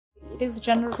it is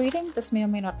general reading. This may or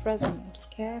may not resonate.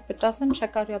 Okay, if it doesn't,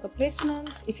 check out your other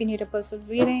placements. If you need a personal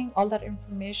reading, all that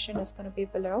information is going to be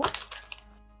below.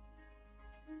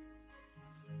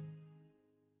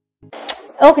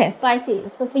 Okay,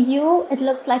 Pisces. So for you, it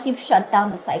looks like you've shut down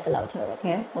the cycle out here,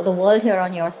 okay? Or the world here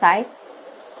on your side.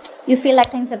 You feel like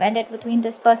things have ended between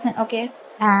this person, okay?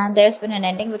 And there's been an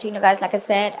ending between you guys, like I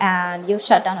said, and you've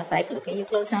shut down a cycle, okay? You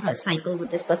closed down a cycle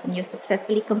with this person. You've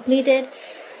successfully completed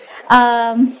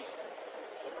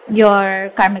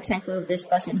your karmic cycle with this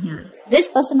person here. This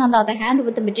person, on the other hand,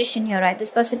 with the Magician here, right?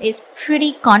 This person is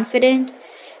pretty confident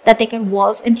that they can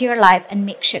waltz into your life and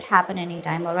make shit happen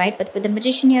anytime, all right? But with the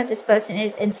Magician here, this person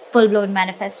is in full-blown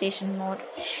manifestation mode.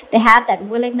 They have that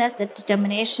willingness, that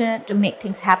determination to make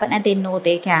things happen, and they know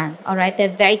they can, all right?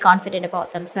 They're very confident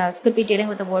about themselves. Could be dealing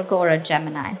with a Virgo or a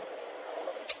Gemini.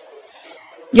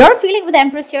 You're feeling with the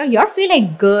Empress here, you're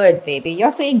feeling good, baby.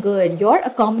 You're feeling good. You're a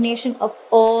combination of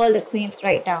all the queens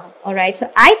right now, all right?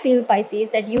 So I feel,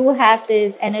 Pisces, that you have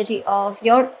this energy of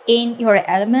you're in your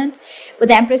element. With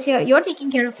the Empress here, you're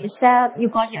taking care of yourself. You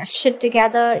got your shit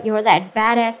together. You're that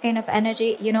badass kind of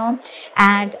energy, you know?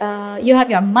 And you have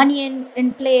your money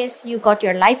in place. You got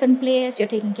your life in place. You're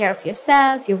taking care of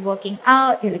yourself. You're working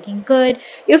out. You're looking good.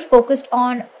 You're focused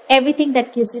on everything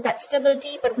that gives you that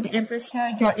stability. But with the Empress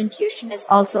here, your intuition is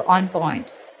also on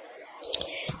point.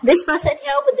 This person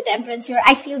here with the Temperance here,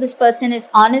 I feel this person is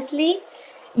honestly,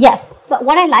 yes. But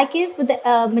what I like is with the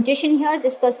Magician here,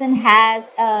 this person has,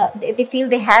 they feel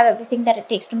they have everything that it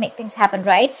takes to make things happen,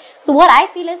 right? So what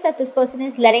I feel is that this person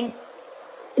is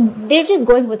they're just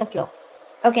going with the flow,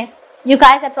 okay? You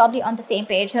guys are probably on the same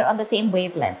page here, on the same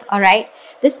wavelength, all right?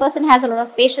 This person has a lot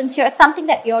of patience here, something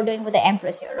that you're doing with the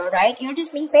Empress here, all right? You're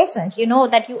just being patient. You know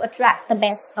that you attract the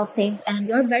best of things and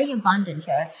you're very abundant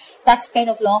here. That's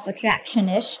kind of law of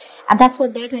attraction-ish. And that's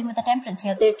what they're doing with the Temperance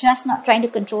here. They're just not trying to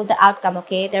control the outcome,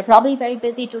 okay? They're probably very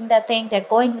busy doing their thing. They're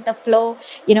going with the flow,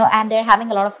 you know, and they're having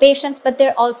a lot of patience, but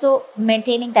they're also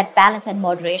maintaining that balance and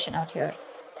moderation out here.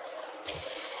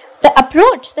 The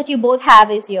approach that you both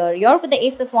have is here. You're with the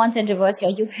Ace of Wands in reverse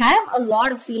here. You have a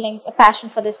lot of feelings, a passion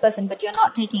for this person, but you're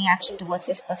not taking action towards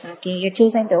this person, okay? You're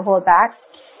choosing to hold back.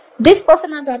 This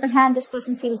person, on the other hand, this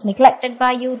person feels neglected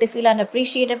by you. They feel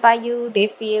unappreciated by you. They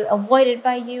feel avoided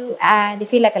by you, and they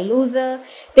feel like a loser.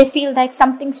 They feel like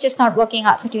something's just not working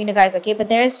out between you guys, okay? But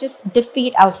there is just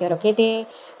defeat out here, okay?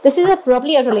 This is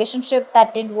probably a relationship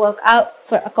that didn't work out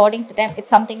according to them. It's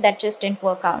something that just didn't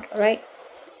work out, all right?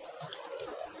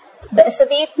 So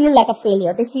they feel like a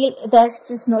failure. They feel there's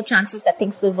just no chances that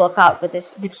things will work out with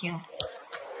you.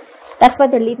 That's why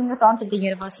they're leaving it on to the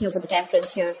universe here with the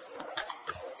Temperance here.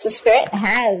 So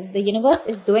the universe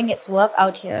is doing its work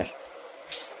out here.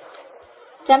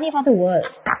 Tell me about the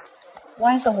world.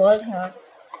 Why is the world here?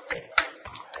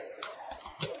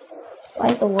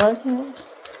 Why is the world here?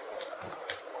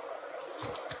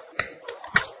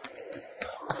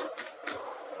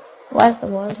 Why is the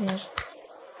world here?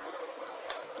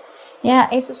 Yeah,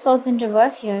 Ace of Swords in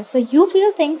reverse here. So you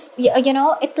feel things, you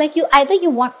know, it's like either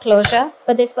you want closure,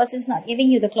 but this person's not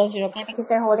giving you the closure, okay? Because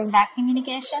they're holding back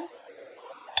communication.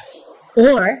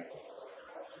 Or,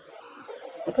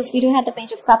 because we do have the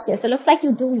Page of Cups here. So it looks like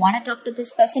you do want to talk to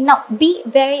this person. Now, be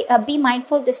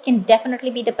mindful. This can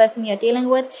definitely be the person you're dealing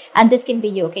with. And this can be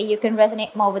you, okay? You can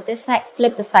resonate more with this side.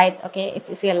 Flip the sides, okay? If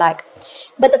you feel like.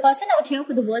 But the person out here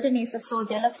with the World and Ace of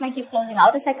Swords here looks like you're closing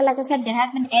out a cycle. Like I said, there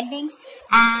have been endings.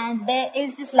 And there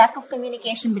is this lack of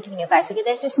communication between you guys, okay?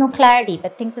 There's just no clarity.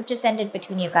 But things have just ended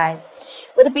between you guys.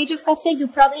 With the Page of Cups here, you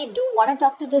probably do want to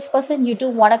talk to this person. You do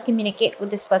want to communicate with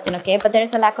this person, okay? But there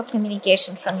is a lack of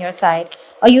communication from your side.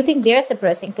 Or you think they're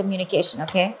suppressing communication,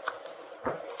 okay?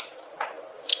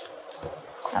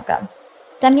 Okay.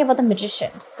 Tell me about the Magician.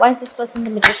 Why is this person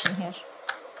the Magician here?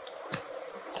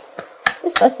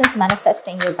 This person's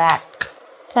manifesting you back.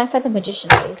 Clarify the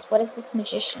Magician, please. What is this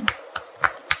Magician?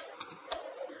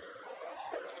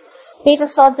 Page of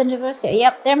Swords in reverse here.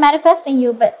 Yep, they're manifesting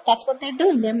you, but that's what they're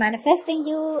doing. They're manifesting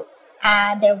you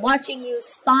and they're watching you,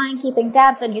 spying, keeping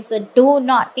tabs on you. So do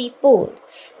not be fooled.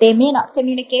 They may not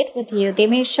communicate with you. They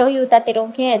may show you that they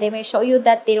don't care. They may show you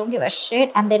that they don't give a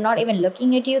shit and they're not even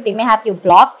looking at you. They may have you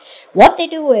blocked. What they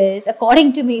do is,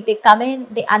 according to me, they come in,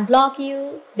 they unblock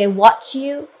you, they watch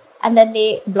you, and then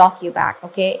they block you back,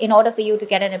 okay? In order for you to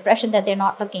get an impression that they're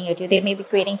not looking at you. They may be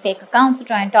creating fake accounts to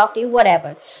try and talk to you,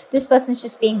 whatever. This person's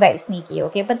just being very sneaky,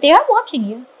 okay? But they are watching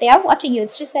you. They are watching you.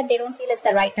 It's just that they don't feel it's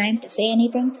the right time to say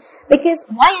anything. Because,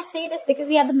 why I say this? Because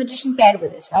we have the Magician paired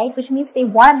with this, right? Which means they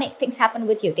want to make things happen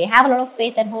with you. They have a lot of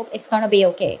faith and hope it's going to be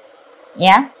okay.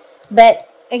 Yeah? But,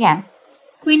 again,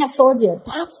 Queen of Swords here.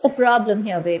 That's the problem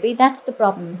here, baby. That's the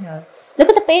problem here. Look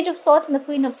at the Page of Swords and the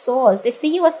Queen of Swords. They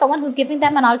see you as someone who's giving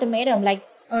them an ultimatum. Like,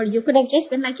 or you could have just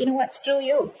been like, you know what, screw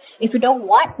you. If you don't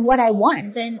want what I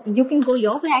want, then you can go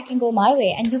your way, I can go my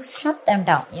way. And you've shut them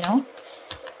down, you know.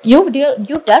 You've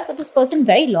dealt with this person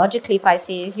very logically,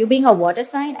 Pisces. You being a water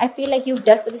sign, I feel like you've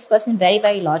dealt with this person very,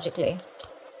 very logically.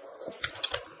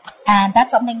 And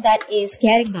that's something that is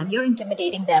scaring them. You're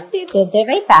intimidating them. They're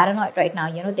very paranoid right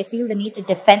now. You know, they feel the need to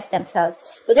defend themselves.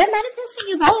 But they're manifesting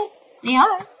you back. They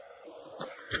are.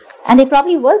 And they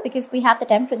probably will, because we have the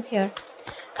Temperance here.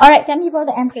 Alright, tell me about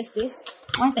the Empress, please.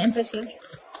 Why is the Empress here?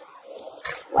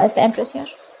 Why is the Empress here?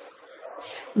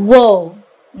 Whoa.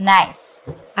 Nice.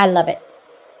 I love it.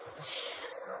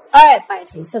 Alright,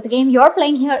 Pisces. So the game you're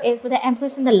playing here is with the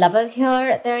Empress and the Lovers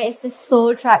here. There is this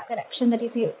soul track connection that you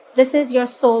feel. This is your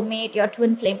soulmate, your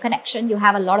twin flame connection. You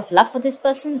have a lot of love for this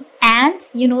person. And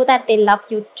you know that they love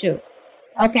you too.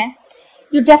 Okay?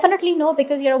 You definitely know,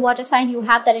 because you're a water sign, you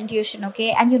have that intuition,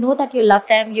 okay? And you know that you love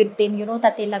them, you know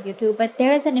that they love you too. But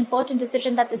there is an important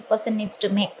decision that this person needs to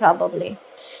make, probably.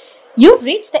 You've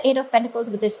reached the 8 of Pentacles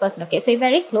with this person, okay? So you're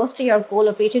very close to your goal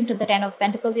of reaching to the 10 of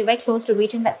Pentacles. You're very close to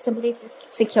reaching that stability,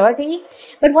 security.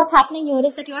 But what's happening here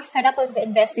is that you're fed up of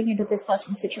investing into this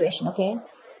person's situation, okay?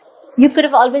 You could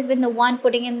have always been the one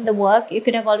putting in the work. You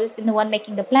could have always been the one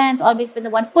making the plans, always been the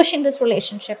one pushing this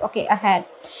relationship, okay, ahead.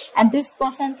 And this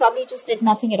person probably just did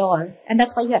nothing at all. And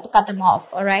that's why you had to cut them off,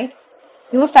 all right?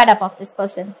 You were fed up of this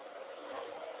person.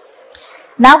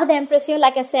 Now with the Empress here,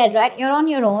 like I said, right, you're on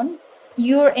your own.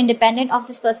 You're independent of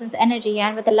this person's energy.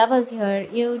 And with the Lovers here,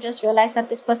 you just realize that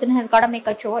this person has got to make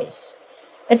a choice.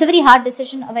 It's a very hard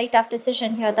decision, a very tough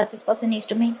decision here that this person needs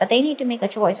to make. But they need to make a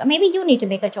choice. Or maybe you need to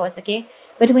make a choice, okay?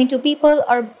 Between two people,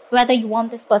 or whether you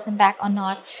want this person back or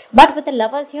not. But with the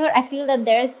Lovers here, I feel that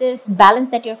there is this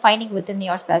balance that you're finding within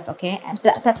yourself, okay? And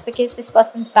that's because this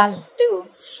person's balanced too.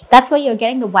 That's why you're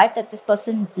getting the vibe that this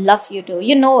person loves you too.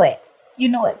 You know it. You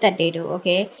know it that they do,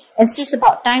 okay? It's just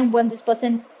about time when this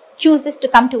person chooses to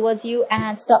come towards you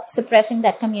and stop suppressing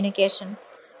that communication.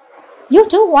 You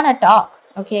too want to talk,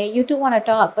 okay? You too want to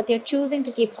talk, but they're choosing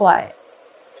to keep quiet.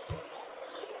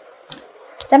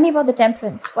 Tell me about the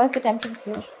Temperance. Why is the Temperance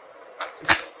here?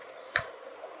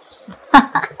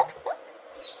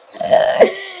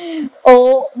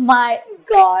 Oh my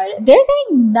god. They're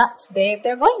going nuts, babe.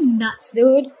 They're going nuts,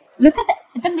 dude. Look at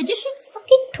the Magician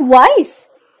fucking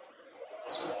twice.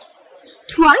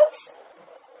 Twice?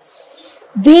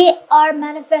 They are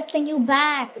manifesting you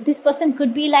back. This person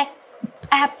could be like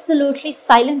absolutely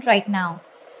silent right now.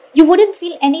 You wouldn't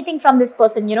feel anything from this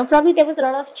person, you know. Probably there was a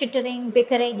lot of chittering,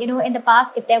 bickering, you know, in the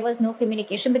past if there was no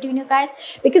communication between you guys.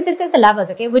 Because this is the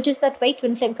Lovers, okay, which is that very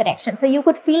twin flame connection. So you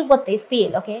could feel what they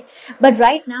feel, okay. But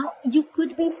right now, you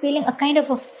could be feeling a kind of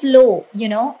a flow, you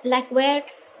know, like where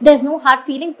there's no hard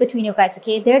feelings between you guys,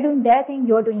 okay. They're doing their thing,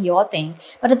 you're doing your thing.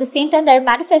 But at the same time, they're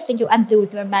manifesting you, and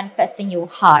dude, they're manifesting you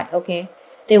hard, okay.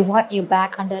 They want you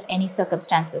back under any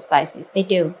circumstances, Pisces. They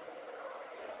do.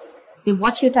 They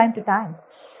watch you time to time.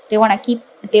 They want to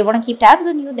keep tabs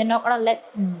on you. They're not going to let,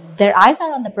 their eyes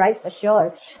are on the prize for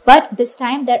sure. But this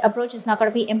time their approach is not going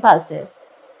to be impulsive.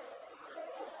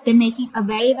 They're making a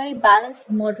very, very balanced,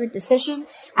 moderate decision.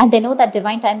 And they know that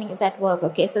divine timing is at work.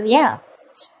 Okay. So yeah,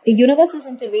 the universe is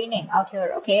intervening out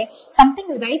here. Okay. Something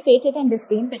is very fated and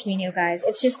destined between you guys.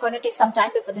 It's just going to take some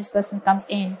time before this person comes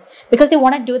in. Because they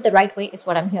want to do it the right way is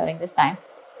what I'm hearing this time.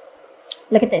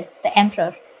 Look at this. The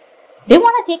Emperor. They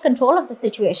want to take control of the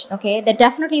situation, okay? They're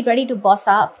definitely ready to boss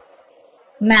up,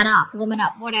 man up, woman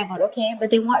up, whatever, okay?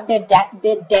 But they're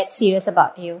dead serious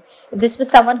about you. If this was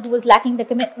someone who was lacking the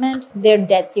commitment, they're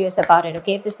dead serious about it,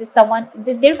 okay? If this is someone,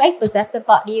 they're very possessive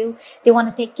about you. They want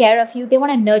to take care of you. They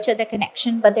want to nurture the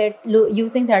connection, but they're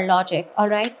using their logic, all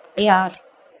right? They are.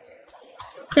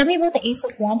 Tell me about the Ace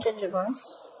of Wands in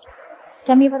reverse.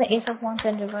 Tell me about the Ace of Wands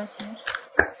in reverse here.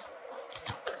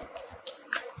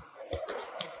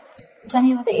 Tell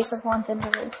me about the Ace of Wands in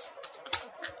reverse.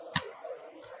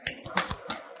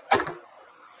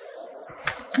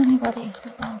 Tell me about the Ace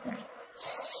of Wands in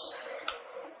reverse.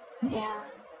 Yeah.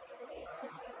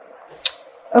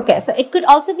 Okay, so it could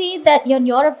also be that in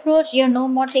your approach, you're no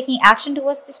more taking action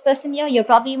towards this person here. You're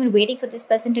probably even waiting for this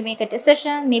person to make a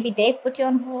decision. Maybe they've put you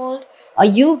on hold, or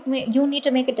you need to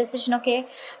make a decision, okay?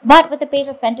 But with the Page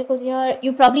of Pentacles here,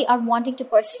 you probably are wanting to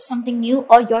pursue something new,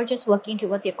 or you're just working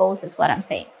towards your goals is what I'm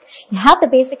saying. You have the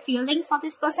basic feelings for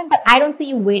this person, but I don't see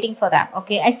you waiting for them,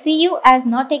 okay? I see you as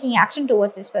not taking action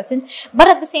towards this person, but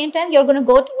at the same time, you're going to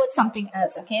go towards something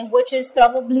else, okay? Which is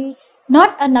probably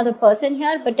Not another person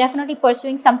here, but definitely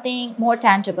pursuing something more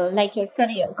tangible, like your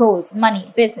career, goals,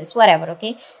 money, business, whatever,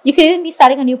 okay? You could even be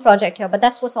starting a new project here, but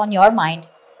that's what's on your mind.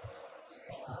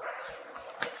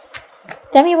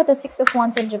 Tell me about the Six of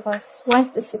Wands in reverse. Why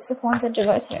is the Six of Wands in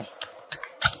reverse here?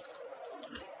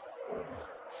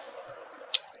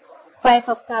 Five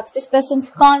of Cups. This person's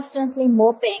constantly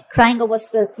moping, crying over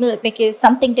spilled milk because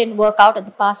something didn't work out in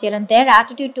the past year, and their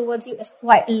attitude towards you is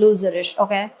quite loserish,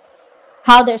 okay?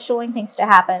 How they're showing things to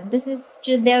happen. This is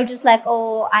just, they're just like,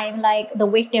 oh, I'm like the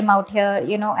victim out here,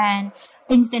 you know, and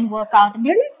things didn't work out. And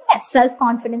they're looking at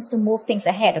self-confidence to move things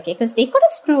ahead, okay? Because they could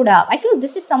have screwed up. I feel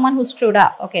this is someone who screwed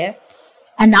up, okay?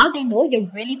 And now they know you're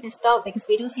really pissed off because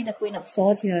we do see the Queen of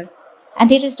Swords here. And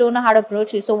they just don't know how to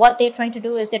approach you. So what they're trying to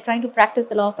do is they're trying to practice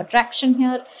the law of attraction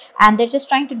here. And they're just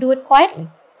trying to do it quietly.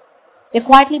 They're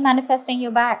quietly manifesting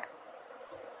you back.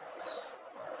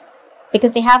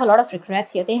 Because they have a lot of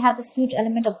regrets here. They have this huge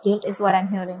element of guilt is what I'm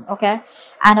hearing, okay?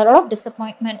 And a lot of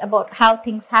disappointment about how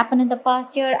things happened in the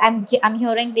past year. I'm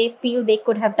hearing they feel they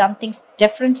could have done things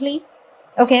differently,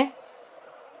 okay?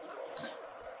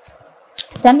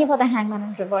 Tell me about the Hangman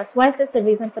in reverse. Why is this the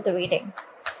reason for the reading?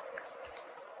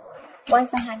 Why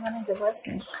is the Hangman in reverse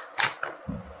here?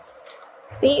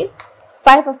 See?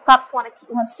 Five of Cups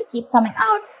wants to keep coming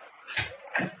out.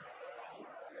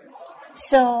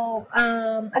 So,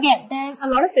 again, there is a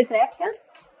lot of regret here,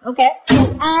 okay?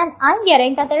 And I'm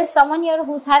getting that there is someone here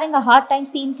who's having a hard time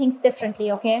seeing things differently,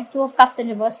 okay? Two of Cups in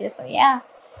reverse here, so yeah.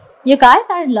 You guys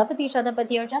are in love with each other,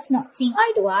 but you're just not seeing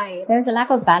eye to eye. There's a lack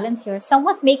of balance here.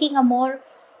 Someone's making a more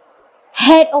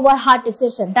head over heart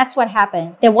decision. That's what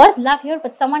happened. There was love here,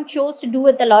 but someone chose to do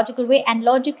it the logical way. And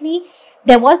logically,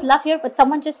 there was love here, but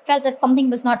someone just felt that something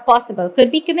was not possible.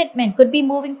 Could be commitment, could be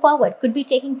moving forward, could be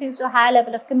taking things to a higher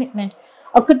level of commitment,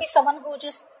 or could be someone who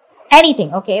just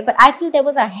anything, okay? But I feel there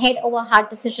was a head over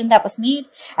heart decision that was made,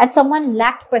 and someone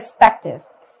lacked perspective.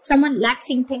 Someone lacked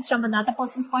seeing things from another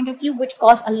person's point of view, which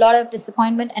caused a lot of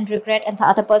disappointment and regret in the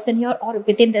other person here or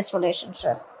within this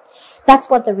relationship. That's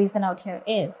what the reason out here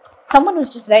is. Someone who's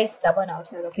just very stubborn out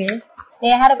here, okay? They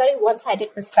had a very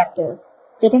one-sided perspective.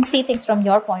 They didn't see things from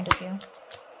your point of view.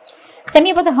 Tell me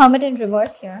about the Hermit in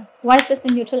reverse here. Why is this the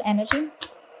neutral energy?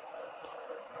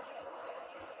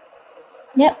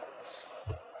 Yep.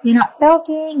 You're not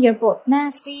talking, you're both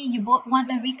nasty, you both want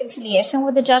a reconciliation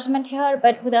with the Judgment here,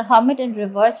 but with the Hermit in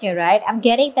reverse here, right? I'm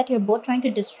getting that you're both trying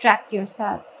to distract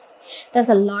yourselves. There's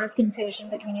a lot of confusion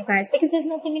between you guys because there's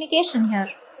no communication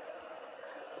here.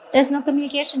 There's no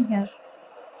communication here.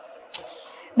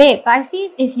 Babe,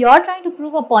 Pisces, if you're trying to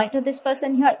prove a point to this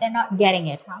person here, they're not getting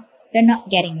it, huh? They're not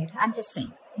getting it. I'm just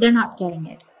saying. They're not getting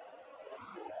it.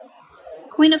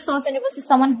 Queen of Swords in reverse is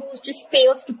someone who just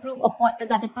fails to prove a point to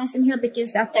the other person here because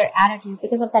of their attitude,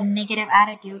 because of that negative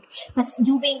attitude. That's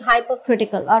you being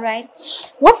hypercritical, alright?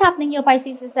 What's happening here,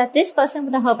 Pisces, is that this person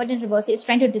with the Hermit in reverse is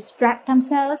trying to distract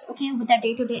themselves, okay, with their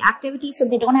day-to-day activities so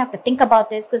they don't have to think about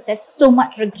this because there's so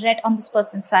much regret on this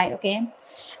person's side, okay?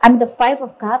 And the Five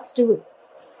of Cups, too,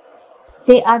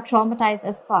 they are traumatized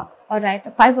as fuck, alright?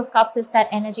 The Five of Cups is that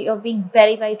energy of being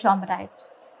very, very traumatized.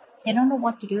 They don't know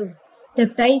what to do. They're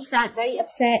very sad, very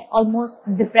upset, almost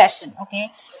depression,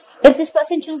 okay? If this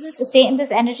person chooses to stay in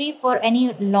this energy for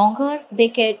any longer, they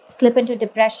could slip into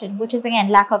depression, which is, again,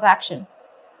 lack of action.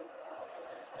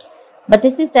 But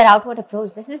this is their outward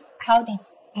approach. This is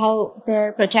how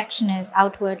their projection is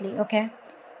outwardly, okay?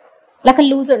 Like a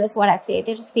loser is what I'd say.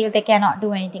 They just feel they cannot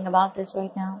do anything about this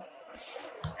right now.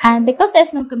 And because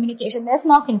there's no communication, there's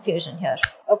more confusion here,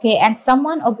 okay? And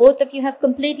someone or both of you have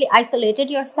completely isolated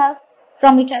yourself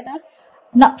from each other.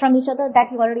 Not from each other that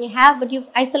you already have, but you've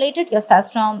isolated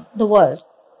yourself from the world,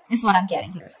 is what I'm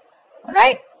getting here.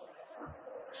 Alright?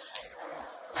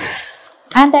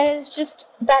 And there is just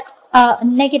that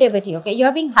negativity, okay?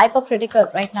 You're being hypercritical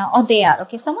right now, or they are,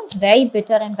 okay? Someone's very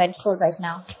bitter and vengeful right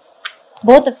now.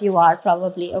 Both of you are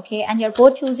probably, okay? And you're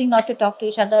both choosing not to talk to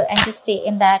each other and just stay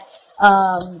in that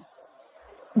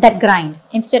that grind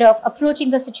instead of approaching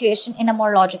the situation in a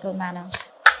more logical manner.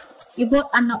 You both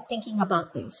are not thinking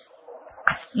about this.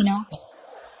 You know,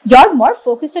 you're more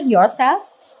focused on yourself.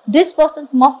 This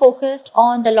person's more focused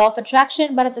on the law of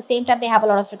attraction, but at the same time, they have a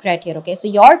lot of regret here, okay? So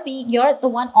you're the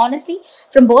one, honestly,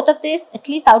 from both of this, at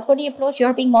least outwardly approach,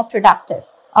 you're being more productive,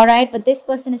 all right? But this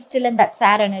person is still in that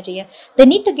sad energy. They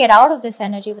need to get out of this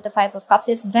energy with the Five of Cups.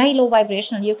 It's very low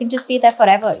vibrational. You can just be there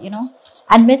forever, you know,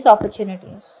 and miss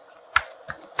opportunities.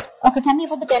 Okay, tell me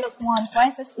about the Ten of Wands. Why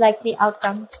is this likely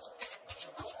outcome?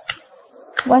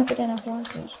 Why is the Ten of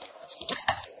Wands here?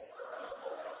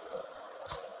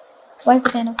 Why is the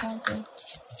Ten of Wands here?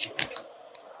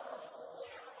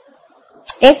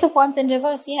 Ace of Wands in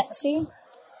reverse. Yeah, see?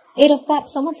 Eight of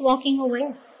Cups. Someone's walking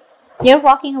away. You're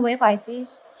walking away,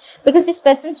 Pisces. Because this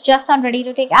person's just not ready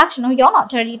to take action, or you're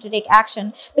not ready to take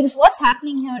action. Because what's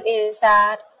happening here is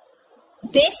that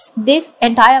this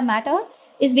entire matter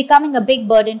is becoming a big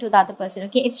burden to the other person.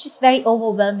 Okay, it's just very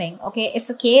overwhelming. Okay,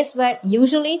 it's a case where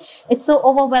usually it's so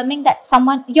overwhelming that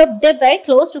they're very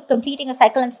close to completing a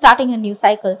cycle and starting a new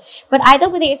cycle. But either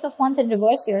with the Ace of Wands in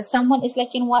reverse here, someone is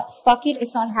like, you know what, fuck it,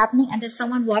 it's not happening, and there's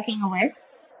someone walking away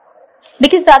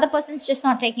because the other person's just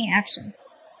not taking action.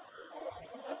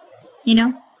 You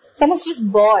know, someone's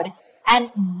just bored.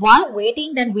 And while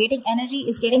waiting, that waiting energy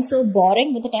is getting so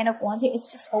boring with the Ten of Wands here. It's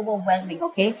just overwhelming,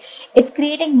 okay? It's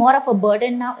creating more of a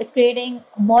burden now. It's creating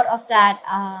more of that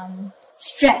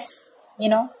stress, you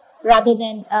know, rather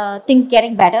than things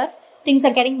getting better. Things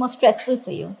are getting more stressful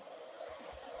for you.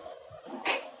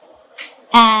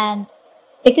 And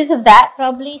because of that,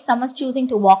 probably someone's choosing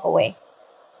to walk away.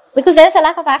 Because there's a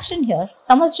lack of action here.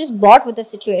 Someone's just bored with the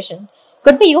situation.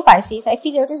 Could be you, Pisces. I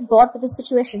feel you're just bored with the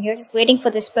situation. You're just waiting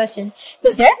for this person.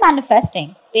 Because they're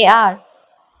manifesting. They are.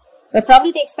 But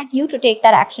probably they expect you to take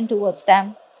that action towards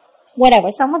them.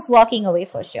 Whatever. Someone's walking away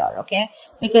for sure, okay?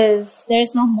 Because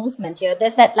there's no movement here.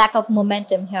 There's that lack of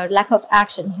momentum here. Lack of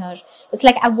action here. It's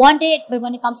like, I want it, but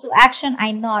when it comes to action,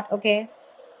 I'm not, okay?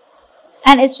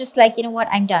 And it's just like, you know what?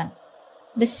 I'm done.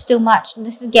 This is too much.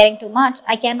 This is getting too much.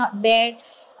 I cannot bear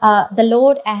the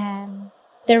load, and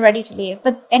they're ready to leave.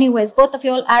 But anyways, both of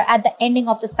you all are at the ending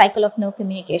of the cycle of no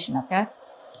communication, okay?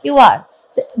 You are.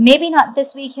 So maybe not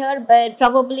this week here, but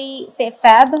probably say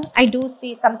Feb. I do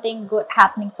see something good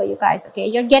happening for you guys, okay?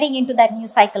 You're getting into that new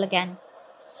cycle again.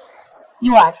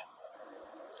 You are.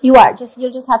 You are.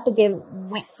 You'll just have to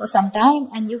wait for some time,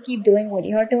 and you keep doing what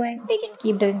you're doing. They can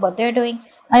keep doing what they're doing.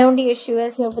 My only issue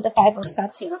is here with the Five of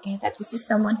Cups here, okay? That this is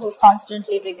someone who's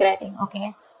constantly regretting,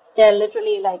 okay? They're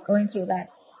literally like going through that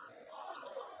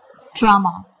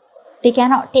trauma. They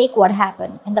cannot take what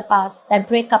happened in the past. That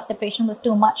breakup, separation was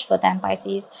too much for them,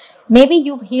 Pisces. Maybe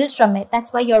you've healed from it.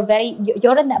 That's why you're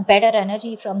in a better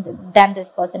energy than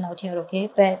this person out here, okay?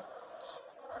 But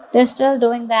they're still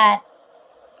doing that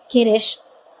kiddish,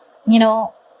 you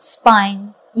know,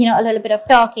 spine, you know, a little bit of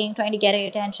talking, trying to get your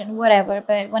attention, whatever.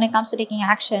 But when it comes to taking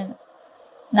action,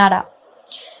 nada.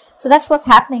 So that's what's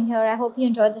happening here. I hope you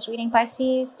enjoyed this reading,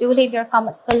 Pisces. Do leave your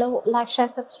comments below, like, share,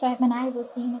 subscribe, and I will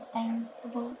see you next time.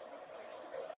 Bye-bye.